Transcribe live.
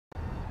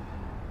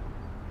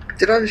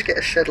Did I just get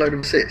a shed load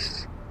of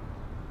assists?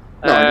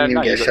 No, I didn't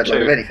even get a shed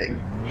load of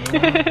anything.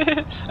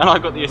 And I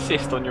got the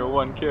assist on your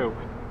 1 kill.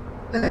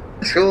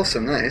 That's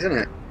awesome, that, isn't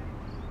it?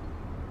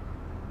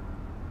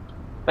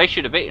 They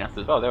should have beaten us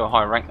as well, they were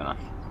higher ranked than us.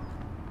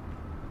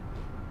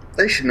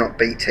 They should not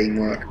beat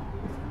teamwork.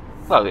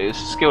 Well, it was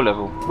skill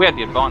level. We had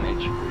the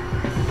advantage.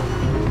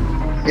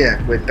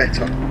 Yeah, we're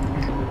better.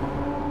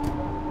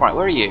 Right,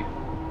 where are you?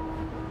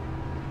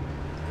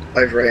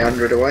 Over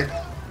 800 away.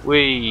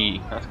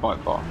 That's quite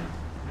far.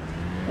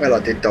 Well, I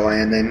did die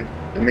and then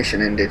the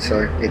mission ended,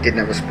 so it didn't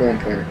have a spawn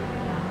point.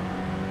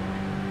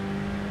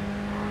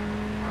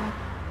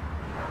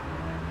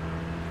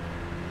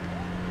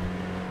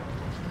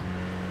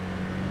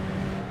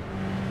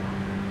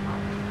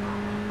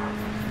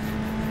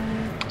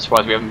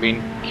 Surprised we haven't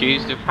been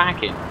accused of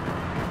hacking.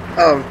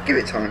 Oh, give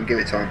it time, give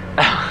it time.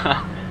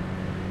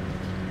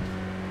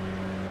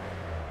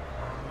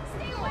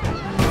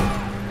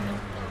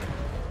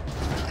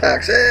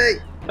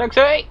 Taxi!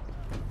 Taxi!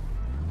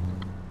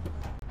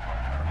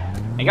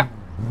 There you go.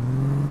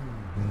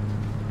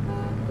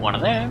 One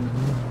of them.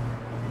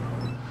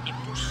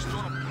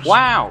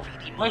 Wow!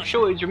 No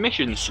shortage of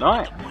missions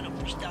tonight.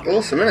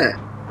 Awesome, isn't it?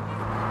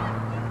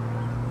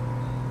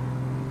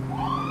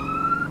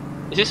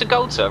 Is this a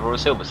gold server or a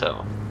silver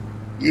server?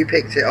 You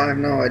picked it, I have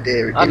no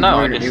idea. It I didn't know,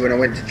 warn me when I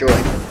went to join.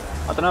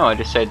 I don't know, I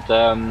just said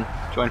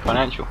join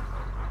financial.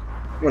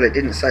 Well, it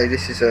didn't say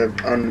this is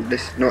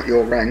this is not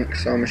your rank,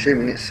 so I'm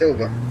assuming it's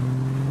silver.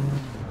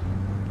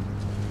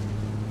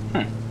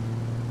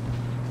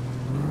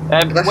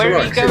 But that's where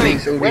alright, are you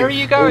going? Where are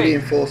you going? All the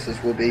enforcers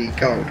will be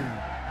gold.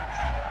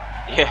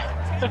 Yeah.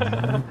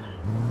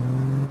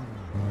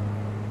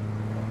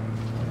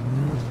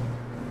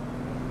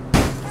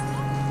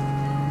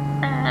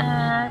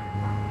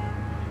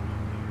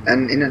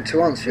 And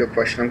to answer your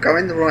question, I'm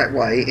going the right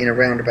way in a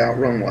roundabout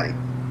wrong way.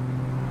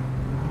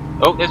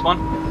 Oh, there's one.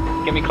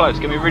 Get me close,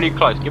 get me really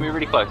close, get me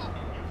really close.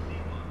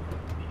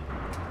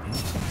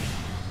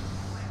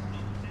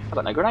 I've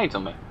got no grenades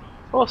on me.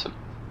 Awesome.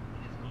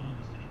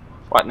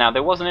 Right, now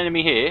there was an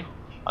enemy here.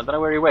 I don't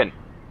know where he went.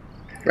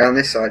 Round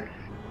this side.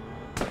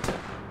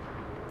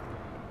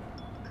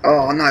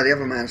 Oh no, the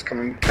other man's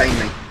come and cane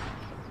me.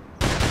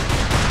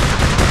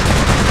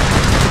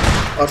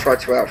 I tried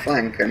to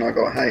outflank and I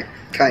got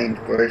caned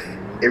with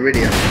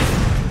Iridium.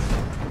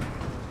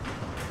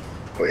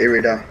 Or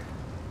Irida.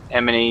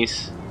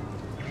 Enemies.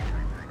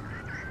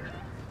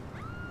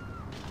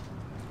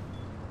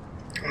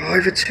 Oh,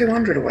 over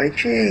 200 away,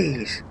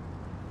 jeez.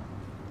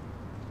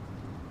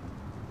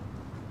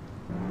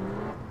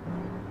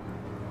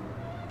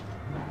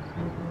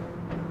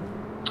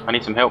 I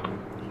need some help.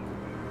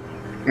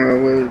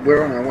 Well,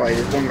 we're on our way,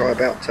 there's one guy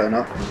about to turn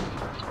up.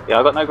 Yeah,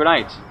 I got no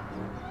grenades.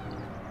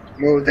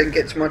 Well, then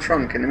get to my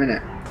trunk in a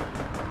minute.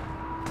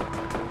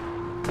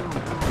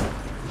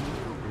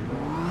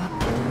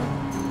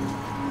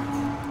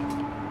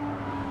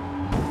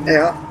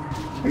 Yeah,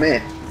 I'm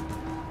here.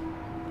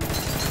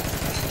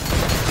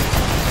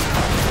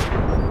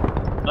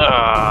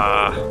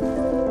 Ah,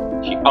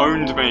 she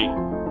owned me.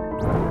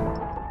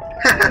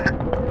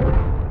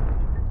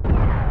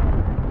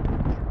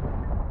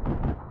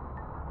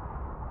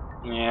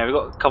 Yeah, we've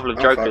got a couple of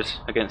jokers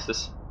against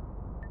us.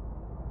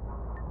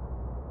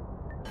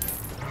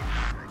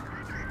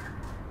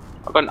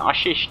 I've got an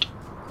assist.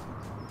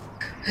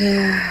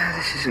 Yeah,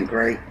 this isn't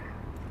great.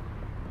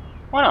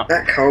 Why not?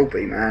 That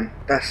Colby, man.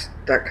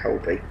 That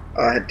Colby.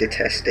 I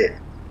detest it.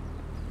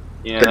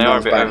 Yeah, but they not are a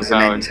as bit bad as an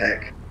overpowered.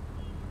 N-Tech.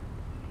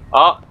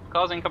 Ah,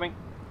 cars incoming.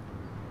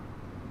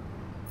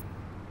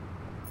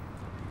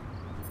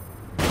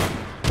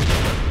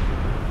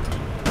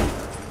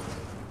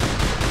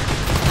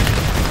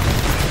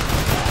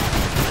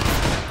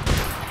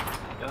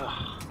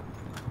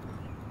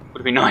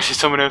 Would be nice if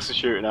someone else was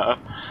shooting at her.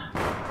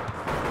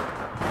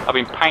 I've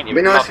been painted It'd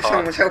be with nice love if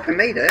someone hearts. was helping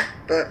me there,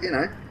 but you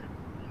know.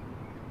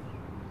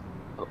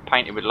 I got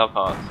painted with love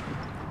hearts.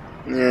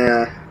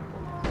 Yeah.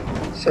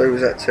 So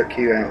was that took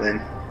you out then?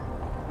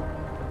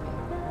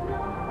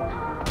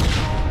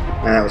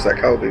 That was that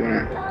Colby,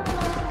 wasn't it?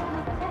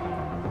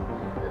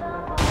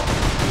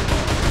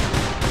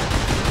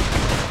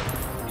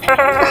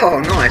 Oh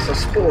nice, I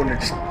spawned and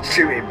just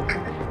shoot him.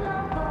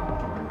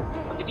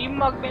 Did you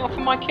mug me off of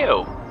my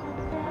kill?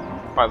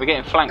 Right, we're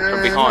getting flanked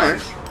from behind.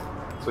 No.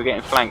 We're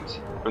getting flanked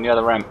from the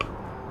other ramp,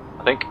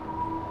 I think.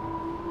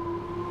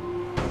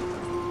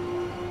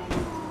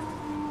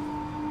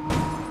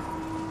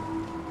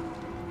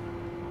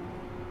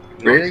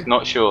 Really?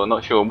 Not sure,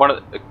 not sure. One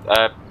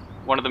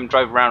of them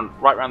drove right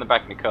around the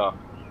back of the car.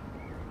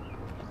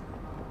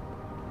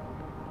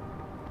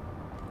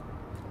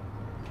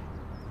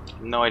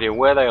 No idea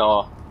where they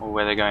are or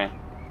where they're going.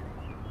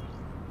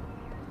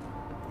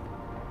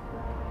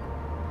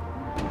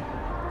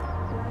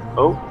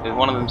 Oh, there's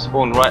one of them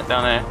spawned right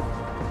down there.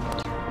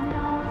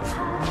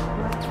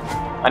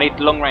 I need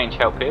long range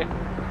help here.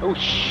 Oh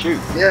shoot!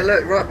 Yeah,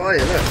 look, right by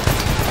you, look.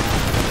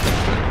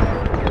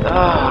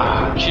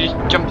 Ah, she just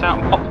jumped out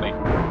and popped me.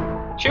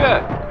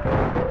 Sure.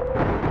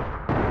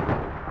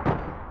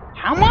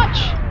 How much?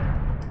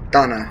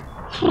 Dunno.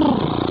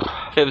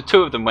 There were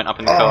two of them went up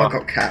in the Oh, car. I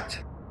got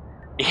capped.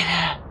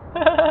 Yeah.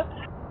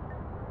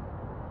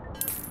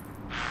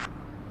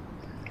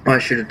 I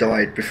should have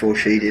died before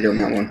she did on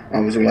that one. I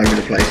was all over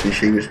the place and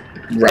she was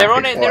rapid They're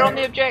on it. fire. They're on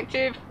the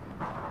objective.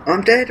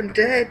 I'm dead. I'm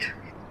dead.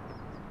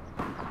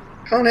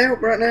 Can't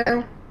help right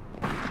now.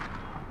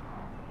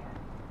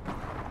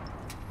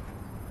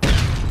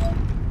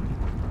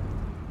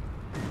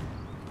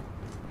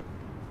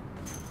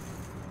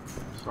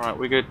 It's alright.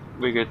 We're good.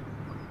 We're good.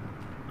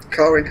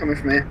 Car incoming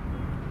from here.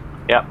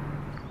 Yep.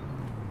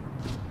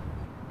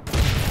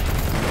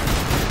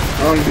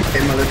 Oh, I'm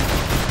getting mullered.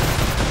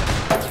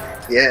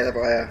 Yeah, they're by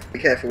her. Be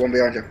careful, one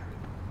behind you.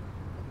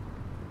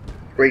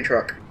 Green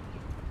truck.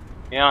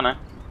 Yeah, I know.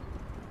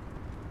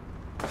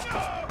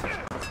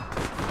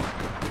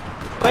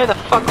 Where the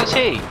fuck was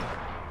he?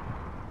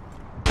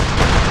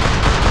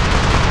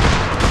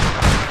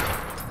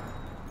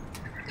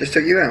 Just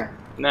took you out.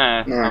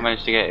 No, No. I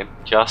managed to get him.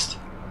 Just.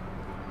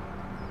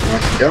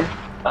 Nicely done.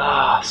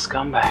 Ah,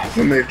 scumbag.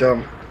 We moved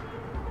on.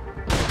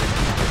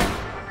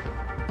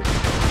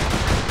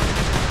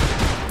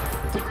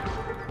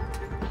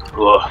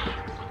 Ugh.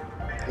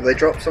 Have they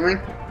dropped something?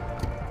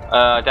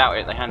 I doubt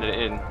it. They handed it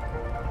in.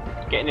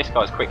 Getting this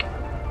guy's quick.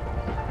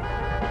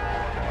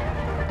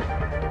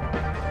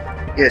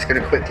 Yeah, it's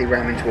going to quickly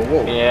ram into a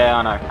wall. Yeah,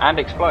 I know. And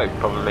explode,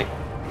 probably.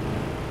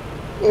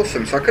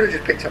 Awesome, so I could have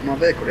just picked up my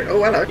vehicle then.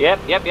 Oh, hello.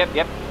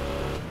 Yep.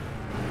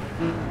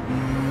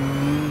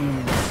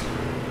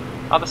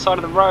 Other side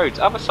of the roads.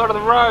 Other side of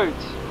the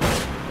roads.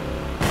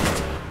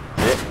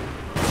 That's it.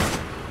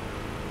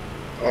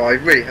 Oh,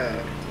 it really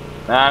hurt.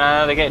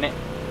 No, they're getting it.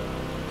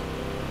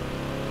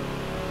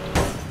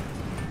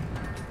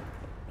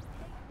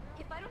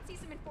 If I don't see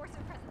some enforcer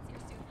presence here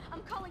soon,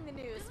 I'm calling the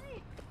news.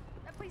 Really?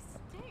 That place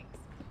stinks.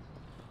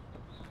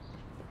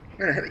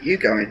 Where the hell are you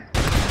going?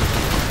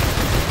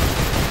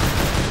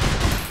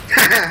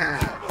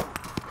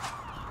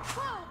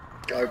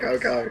 Go, go,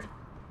 go.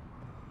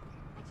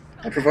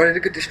 I provided a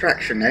good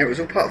distraction there. It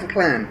was all part of a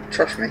plan.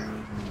 Trust me.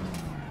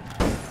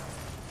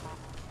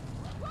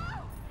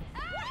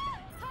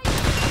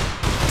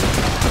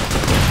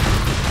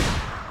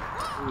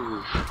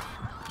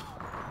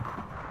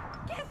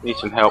 Need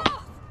some help.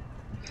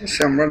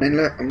 See, I'm running.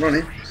 Look, I'm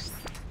running.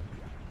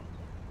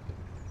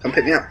 Come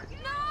pick me up.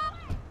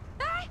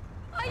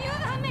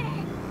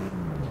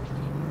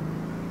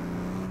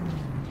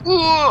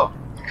 Ooh!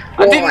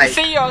 I didn't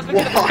see you, I was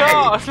looking at the Why?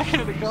 car, I was looking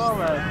at the car,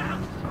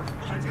 man.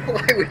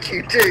 Why would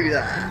you do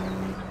that?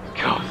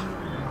 God.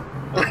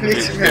 I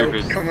need some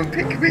help. Come and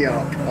pick me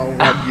up. I'll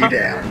run you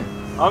down.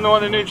 I'm the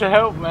one who needs the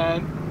help,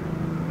 man.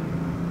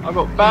 I've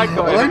got bad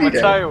guys I on my need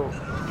help. tail.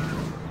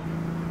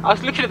 I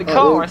was looking at the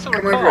car, well, I saw a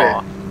come over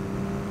car.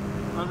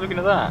 I was looking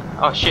at that.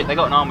 Oh shit, they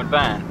got an armoured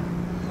van.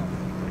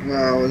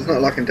 Well, there's not a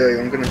lot I can do.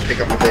 I'm going to pick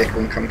up my vehicle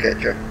and come get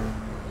you.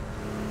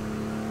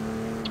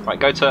 Right,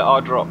 go to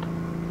our drop.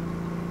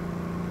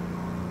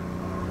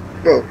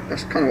 Well,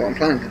 that's kind of what I'm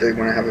planning to do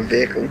when I have a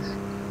vehicle.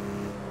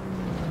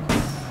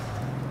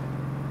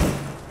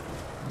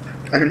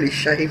 Only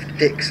shaved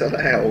dicks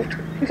allowed.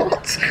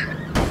 What?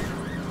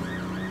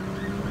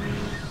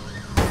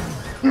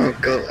 Oh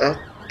god,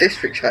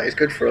 district chat is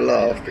good for a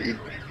laugh, but you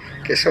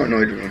get so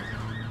annoyed with them.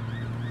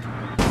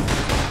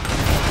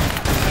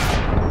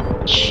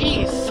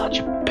 She is such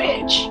a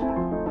bitch.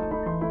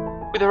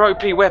 With her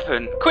OP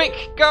weapon.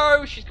 Quick,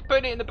 go! She's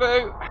putting it in the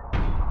boot.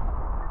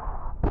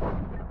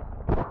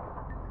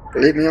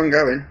 Believe me, I'm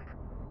going.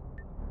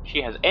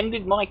 She has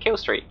ended my kill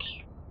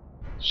streak.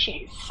 She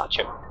is such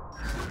a...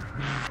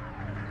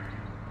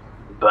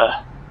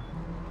 Buh.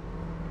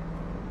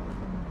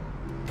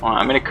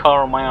 Alright, I'm in a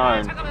car on my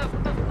own.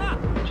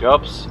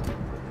 Jobs?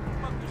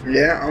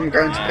 Yeah, I'm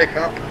going to pick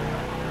up.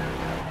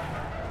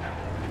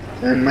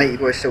 And matey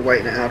boy's still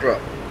waiting at our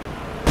drop.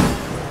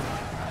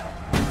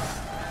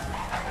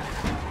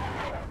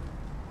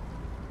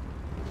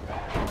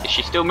 Is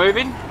she still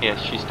moving?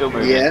 Yes, she's still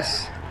moving.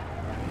 Yes.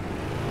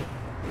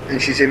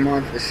 And she's in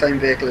the same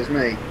vehicle as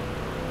me.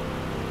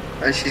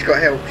 And she's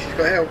got help, she's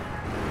got help.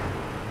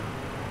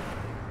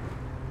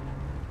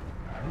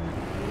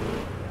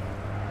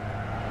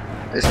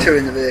 There's two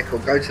in the vehicle,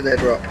 go to their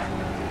drop.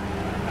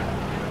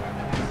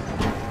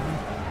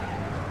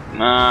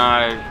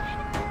 No.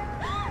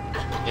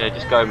 Yeah,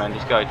 just go, man,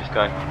 just go.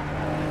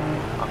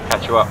 I'll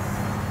catch you up.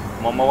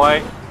 I'm on my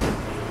way.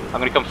 I'm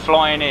gonna come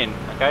flying in,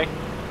 okay?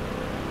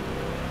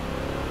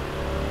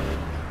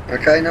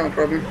 Okay, no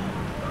problem.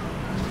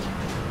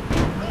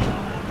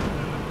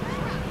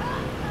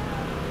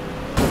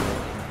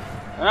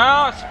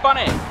 Oh, spun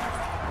it!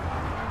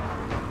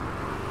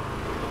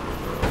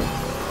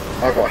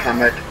 I got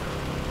hammered.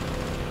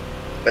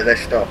 But they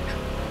stopped.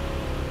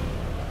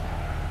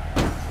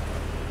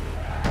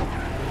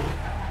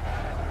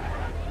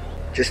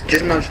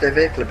 Just nudge their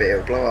vehicle a bit,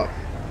 it'll blow up.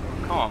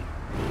 Come on.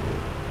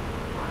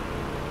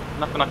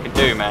 Nothing I can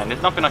do, man.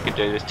 There's nothing I can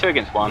do. There's 2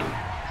 against 1.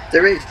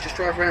 There is, just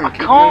drive around, I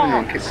keep can't.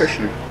 moving on, keep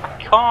pushing them. I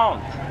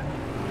can't.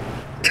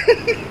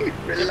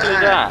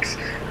 Relax.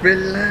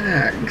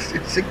 Relax,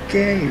 it's a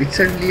game, it's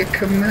only a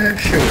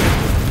commercial.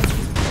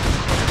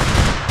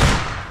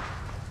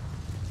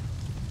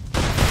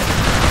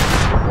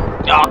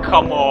 Oh,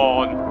 come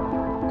on!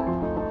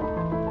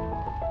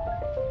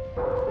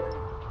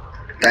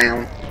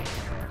 Down.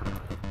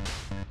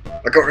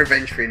 I got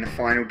revenge for you in the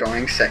final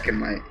dying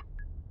second, mate.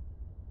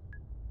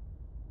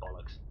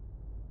 Bollocks.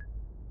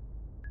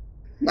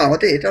 No, I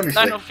did,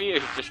 honestly. No, not for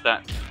you, just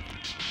that.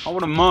 I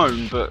want to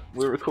moan, but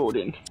we're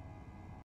recording.